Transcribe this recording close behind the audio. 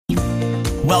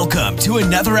Welcome to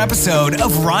another episode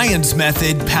of Ryan's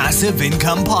Method Passive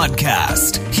Income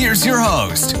Podcast. Here's your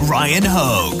host, Ryan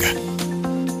Hogue.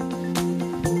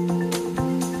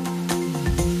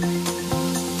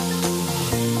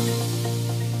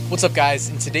 What's up, guys?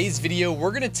 In today's video,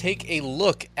 we're going to take a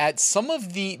look at some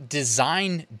of the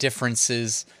design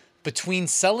differences between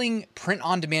selling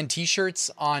print-on-demand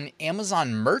t-shirts on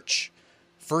Amazon Merch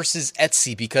versus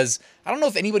Etsy, because I don't know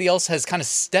if anybody else has kind of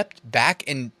stepped back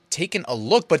and taken a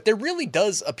look, but there really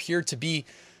does appear to be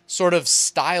sort of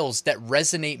styles that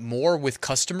resonate more with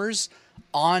customers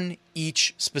on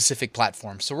each specific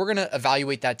platform. So we're going to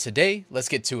evaluate that today. Let's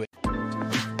get to it.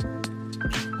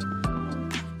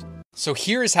 So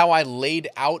here is how I laid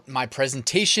out my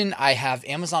presentation. I have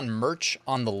Amazon Merch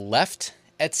on the left,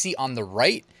 Etsy on the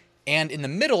right, and in the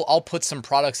middle, I'll put some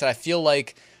products that I feel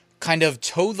like kind of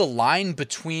toe the line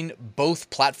between both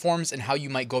platforms and how you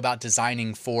might go about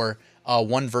designing for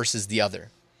one versus the other.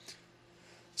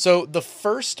 So the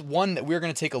first one that we're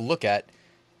going to take a look at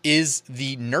is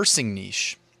the nursing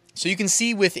niche. So you can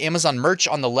see with Amazon Merch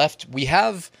on the left, we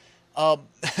have,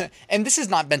 and this is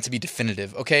not meant to be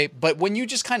definitive, okay? But when you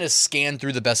just kind of scan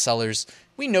through the bestsellers,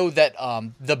 we know that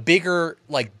the bigger,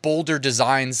 like bolder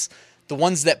designs, the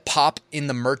ones that pop in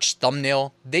the merch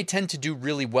thumbnail, they tend to do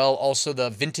really well. Also, the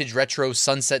vintage retro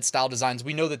sunset style designs,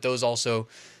 we know that those also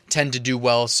tend to do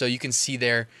well. So you can see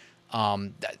there,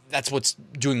 that's what's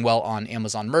doing well on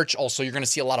Amazon Merch. Also, you're going to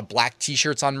see a lot of black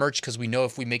t-shirts on Merch because we know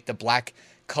if we make the black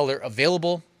color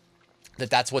available,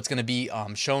 that's what's going to be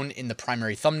shown in the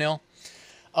primary thumbnail.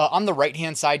 On the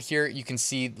right-hand side here, you can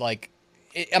see, like,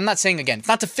 I'm not saying, again, it's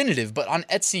not definitive, but on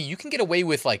Etsy, you can get away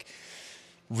with, like,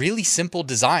 really simple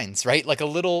designs, right? Like a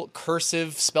little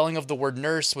cursive spelling of the word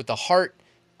nurse with a heart.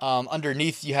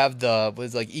 Underneath, you have the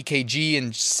like EKG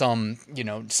and some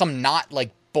not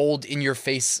like bold in your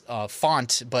face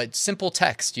font, but simple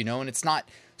text, and it's not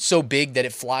so big that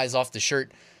it flies off the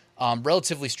shirt.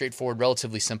 Relatively straightforward,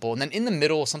 relatively simple. And then in the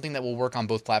middle, something that will work on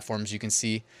both platforms, you can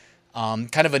see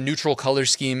kind of a neutral color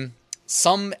scheme.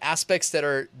 Some aspects that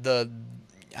are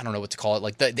I don't know what to call it,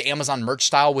 like the Amazon Merch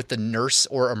style with the nurse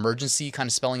or emergency kind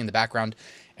of spelling in the background.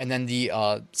 And then the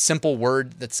simple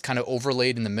word that's kind of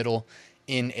overlaid in the middle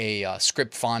in a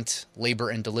script font, labor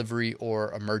and delivery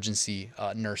or emergency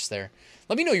nurse there.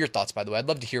 Let me know your thoughts, by the way. I'd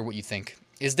love to hear what you think.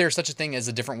 Is there such a thing as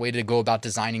a different way to go about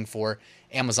designing for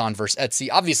Amazon versus Etsy?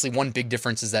 Obviously, one big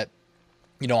difference is that,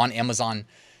 on Amazon,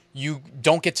 you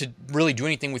don't get to really do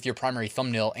anything with your primary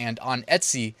thumbnail. And on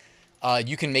Etsy,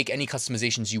 you can make any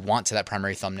customizations you want to that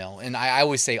primary thumbnail. And I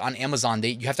always say on Amazon,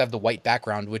 you have to have the white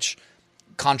background, which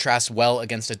contrasts well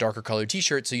against a darker colored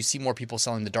t-shirt. So you see more people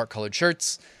selling the dark colored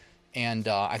shirts. And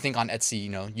I think on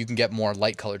Etsy, you can get more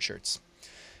light colored shirts.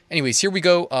 Anyways, here we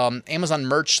go. Amazon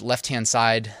Merch, left-hand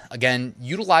side. Again,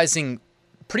 utilizing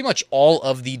pretty much all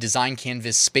of the design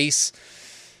canvas space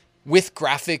with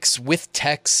graphics, with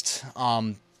text.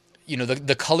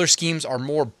 The color schemes are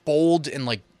more bold and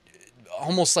like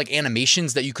almost like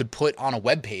animations that you could put on a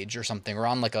web page or something, or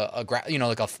on like a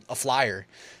flyer.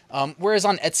 Whereas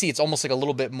on Etsy, it's almost like a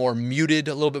little bit more muted,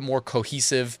 a little bit more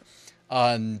cohesive.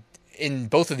 In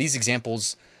both of these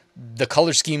examples, the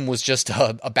color scheme was just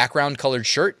a background colored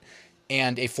shirt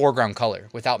and a foreground color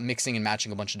without mixing and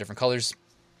matching a bunch of different colors.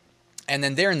 And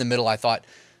then there in the middle, I thought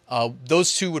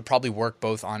those two would probably work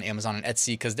both on Amazon and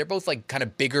Etsy because they're both like kind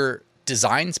of bigger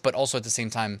designs, but also at the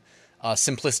same time,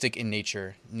 simplistic in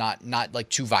nature, not like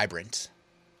too vibrant.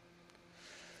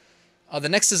 The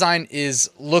next design is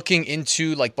looking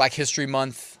into like Black History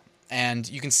Month, and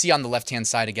you can see on the left-hand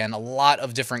side again, a lot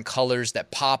of different colors that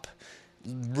pop,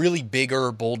 really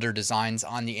bigger, bolder designs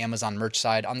on the Amazon Merch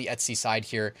side. On the Etsy side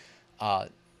here,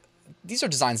 these are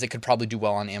designs that could probably do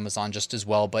well on Amazon just as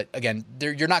well, but again,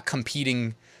 you're not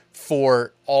competing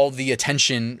for all the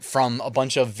attention from a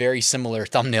bunch of very similar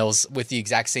thumbnails with the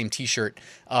exact same t-shirt,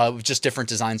 with just different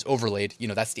designs overlaid.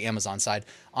 That's the Amazon side.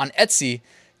 On Etsy,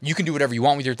 you can do whatever you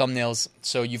want with your thumbnails.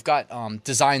 So you've got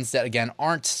designs that, again,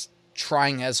 aren't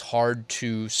trying as hard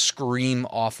to scream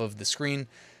off of the screen,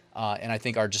 and I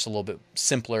think are just a little bit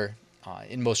simpler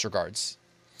in most regards.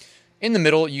 In the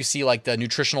middle, you see like the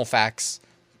nutritional facts.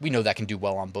 We know that can do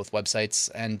well on both websites.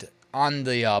 And on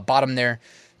the bottom there,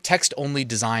 text-only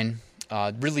design,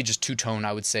 really just two-tone,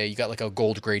 I would say. You got like a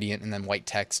gold gradient and then white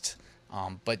text.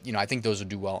 But I think those would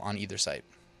do well on either site.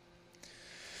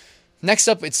 Next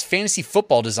up, it's fantasy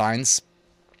football designs.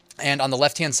 And on the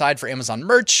left-hand side for Amazon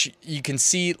Merch, you can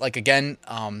see, like, again,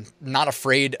 not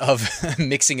afraid of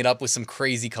mixing it up with some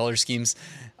crazy color schemes.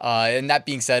 And that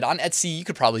being said, on Etsy, you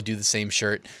could probably do the same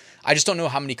shirt. I just don't know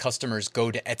how many customers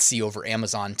go to Etsy over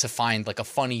Amazon to find like a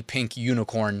funny pink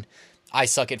unicorn I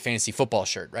suck at fantasy football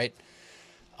shirt, right?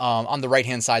 On the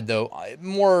right-hand side, though,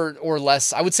 more or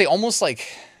less, I would say almost like,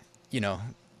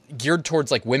 geared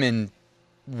towards like women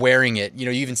wearing it. You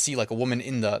even see like a woman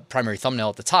in the primary thumbnail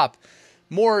at the top.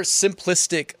 More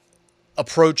simplistic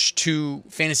approach to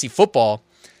fantasy football,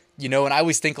 and I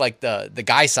always think like the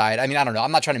guy side. I mean, I don't know.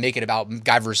 I'm not trying to make it about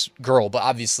guy versus girl, but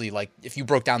obviously, like if you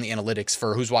broke down the analytics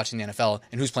for who's watching the NFL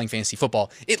and who's playing fantasy football,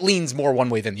 it leans more one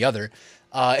way than the other.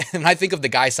 And I think of the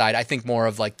guy side, I think more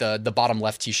of like the bottom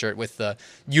left t-shirt with the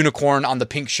unicorn on the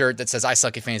pink shirt that says I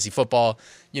suck at fantasy football.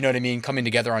 You know what I mean? Coming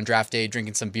together on draft day,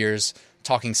 drinking some beers,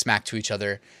 talking smack to each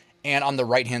other. And on the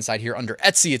right-hand side here under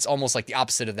Etsy, it's almost like the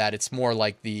opposite of that. It's more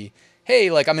like the,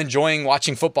 hey, like I'm enjoying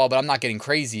watching football, but I'm not getting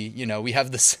crazy. We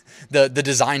have this, the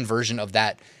design version of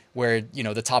that where,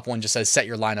 the top one just says set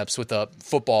your lineups with a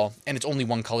football and it's only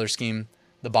one color scheme.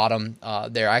 The bottom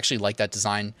there, I actually like that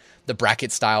design, the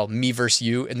bracket style, me versus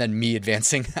you, and then me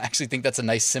advancing. I actually think that's a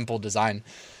nice, simple design.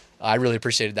 I really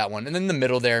appreciated that one. And then in the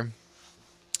middle there,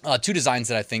 two designs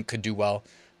that I think could do well.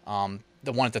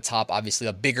 The one at the top, obviously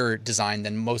a bigger design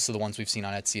than most of the ones we've seen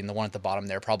on Etsy, and the one at the bottom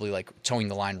there, probably like towing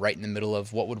the line right in the middle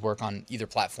of what would work on either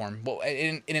platform, well,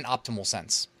 in an optimal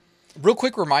sense. Real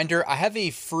quick reminder, I have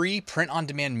a free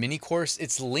print-on-demand mini course.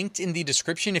 It's linked in the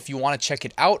description if you want to check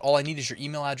it out. All I need is your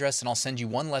email address, and I'll send you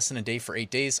one lesson a day for 8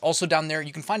 days. Also down there,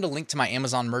 you can find a link to my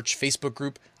Amazon merch Facebook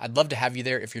group. I'd love to have you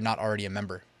there if you're not already a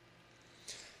member.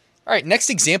 All right, next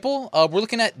example, we're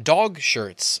looking at dog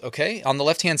shirts, okay? On the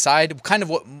left-hand side, kind of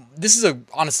what, this is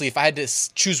honestly, if I had to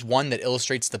choose one that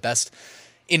illustrates the best,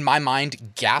 in my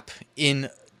mind, gap in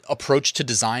approach to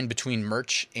design between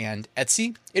merch and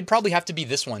Etsy, it'd probably have to be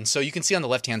this one. So you can see on the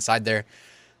left-hand side there,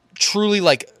 truly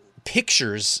like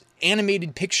pictures,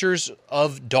 animated pictures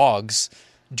of dogs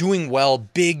doing well,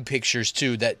 big pictures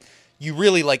too, that you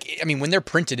really like. I mean, when they're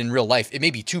printed in real life, it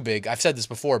may be too big. I've said this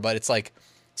before, but it's like,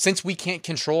 since we can't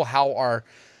control how our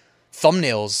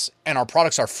thumbnails and our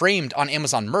products are framed on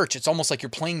Amazon merch, it's almost like you're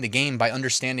playing the game by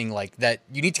understanding like that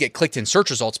you need to get clicked in search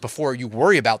results before you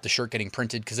worry about the shirt getting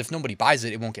printed, because if nobody buys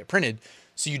it, it won't get printed.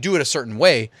 So you do it a certain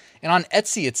way. And on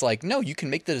Etsy, it's like, no, you can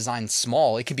make the design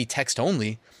small. It can be text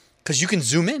only because you can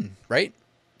zoom in, right?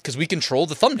 Because we control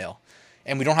the thumbnail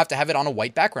and we don't have to have it on a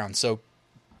white background. So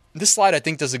this slide, I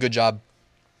think, does a good job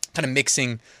kind of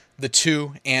mixing the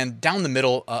two. And down the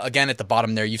middle, again, at the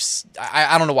bottom there,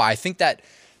 I don't know why. I think that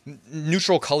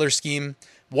neutral color scheme,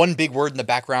 one big word in the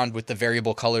background with the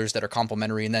variable colors that are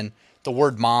complementary, and then the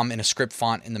word mom in a script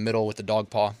font in the middle with the dog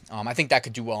paw. I think that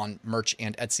could do well on merch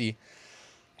and Etsy.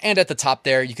 And at the top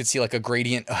there, you could see like a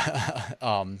gradient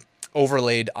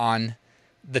overlaid on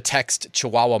the text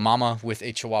Chihuahua Mama with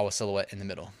a Chihuahua silhouette in the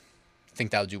middle. I think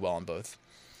that would do well on both.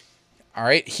 All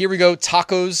right, here we go.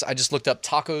 Tacos. I just looked up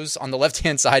tacos on the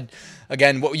left-hand side.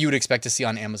 Again, what you would expect to see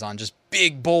on Amazon. Just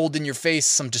big, bold in your face,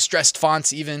 some distressed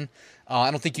fonts even.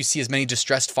 I don't think you see as many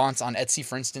distressed fonts on Etsy,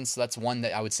 for instance. So that's one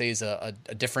that I would say is a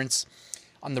difference.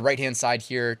 On the right-hand side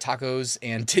here, tacos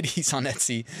and titties on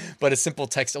Etsy, but a simple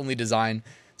text-only design,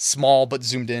 small but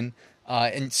zoomed in.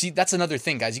 And see, that's another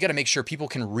thing, guys. You got to make sure people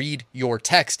can read your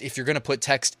text if you're going to put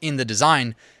text in the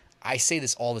design. I say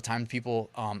this all the time to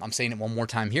people. I'm saying it one more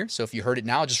time here. So if you heard it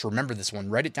now, just remember this one.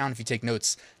 Write it down if you take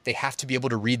notes. They have to be able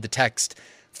to read the text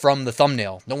from the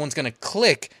thumbnail. No one's going to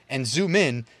click and zoom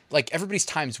in. Like, everybody's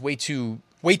time's way too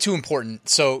important.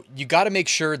 So you got to make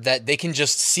sure that they can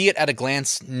just see it at a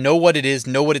glance, know what it is,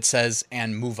 know what it says,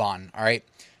 and move on. All right.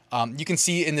 You can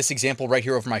see in this example right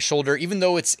here over my shoulder, even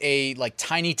though it's a like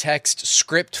tiny text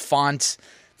script font,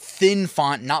 thin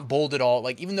font, not bold at all.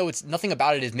 Like, even though it's nothing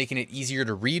about it is making it easier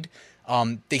to read,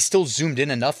 they still zoomed in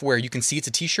enough where you can see it's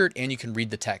a t-shirt and you can read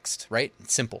the text, right?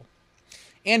 It's simple.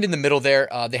 And in the middle there,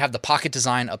 they have the pocket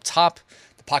design up top.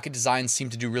 The pocket designs seem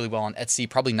to do really well on Etsy,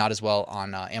 probably not as well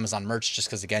on Amazon merch, just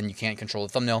because, again, you can't control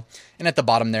the thumbnail. And at the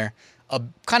bottom there, a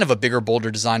kind of a bigger,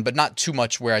 bolder design, but not too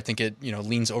much where I think it,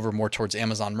 leans over more towards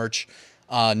Amazon merch.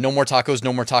 No more tacos,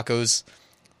 no more tacos.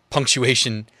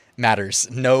 Punctuation matters.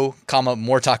 No, comma,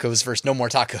 more tacos versus no more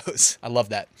tacos. I love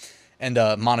that. And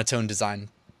monotone design.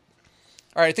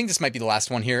 All right, I think this might be the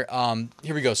last one here.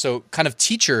 Here we go. So kind of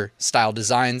teacher style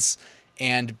designs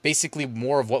and basically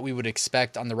more of what we would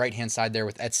expect on the right-hand side there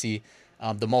with Etsy.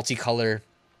 The multicolor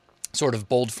sort of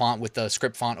bold font with the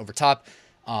script font over top.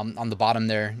 On the bottom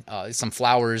there, some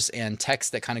flowers and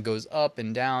text that kind of goes up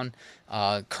and down.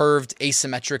 Curved,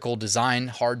 asymmetrical design,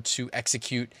 hard to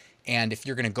execute. And if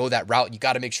you're going to go that route, you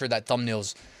got to make sure that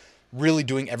thumbnail's really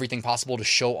doing everything possible to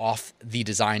show off the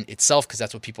design itself, because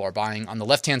that's what people are buying. On the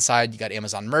left-hand side, you got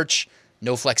Amazon merch,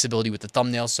 no flexibility with the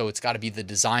thumbnail, so it's got to be the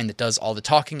design that does all the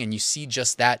talking, and you see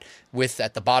just that with,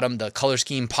 at the bottom, the color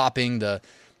scheme popping, the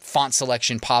font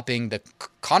selection popping, the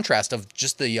contrast of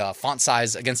just the font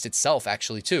size against itself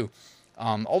actually too.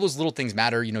 All those little things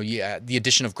matter, the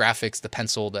addition of graphics, the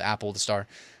pencil, the apple, the star,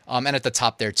 and at the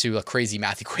top there too, a crazy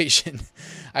math equation.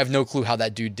 I have no clue how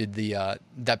that dude did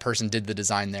that person did the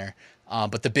design there.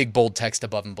 But the big bold text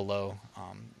above and below,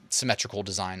 symmetrical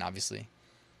design, obviously.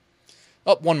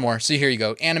 Oh, one more. So here you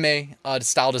go. Anime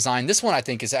style design. This one I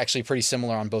think is actually pretty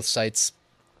similar on both sites,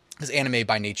 because anime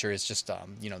by nature is just,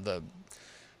 the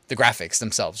graphics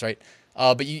themselves, right?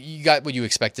 But you got what you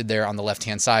expected there on the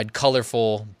left-hand side.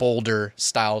 Colorful, bolder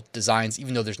style designs,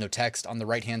 even though there's no text on the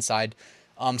right-hand side.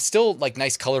 Still like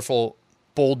nice, colorful,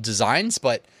 bold designs,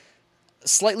 but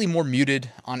slightly more muted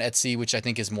on Etsy, which I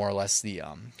think is more or less the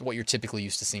what you're typically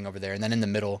used to seeing over there. And then in the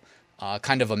middle,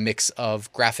 kind of a mix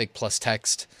of graphic plus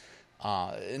text.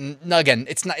 And again,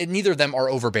 neither of them are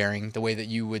overbearing the way that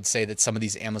you would say that some of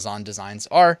these Amazon designs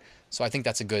are. So I think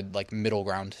that's a good like middle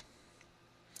ground.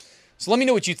 So let me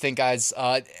know what you think, guys.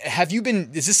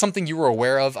 Is this something you were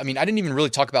aware of? I mean, I didn't even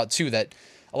really talk about too that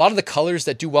a lot of the colors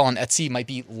that do well on Etsy might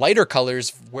be lighter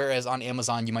colors, whereas on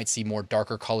Amazon you might see more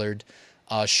darker colored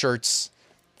shirts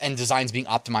and designs being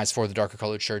optimized for the darker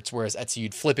colored shirts, whereas Etsy,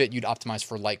 you'd flip it, you'd optimize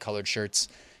for light colored shirts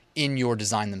in your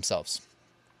design themselves,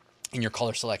 in your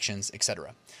color selections,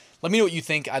 etc. Let me know what you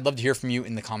think. I'd love to hear from you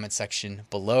in the comment section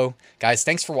below. Guys,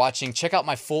 thanks for watching. Check out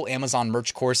my full Amazon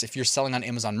merch course. If you're selling on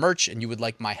Amazon merch and you would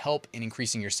like my help in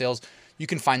increasing your sales, you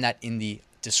can find that in the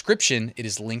description. It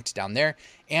is linked down there.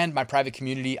 And my private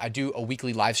community, I do a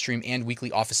weekly live stream and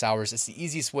weekly office hours. It's the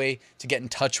easiest way to get in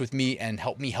touch with me and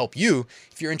help me help you.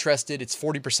 If you're interested, it's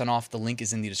 40% off. The link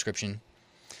is in the description.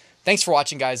 Thanks for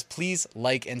watching, guys. Please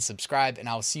like and subscribe, and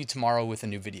I will see you tomorrow with a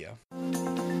new video.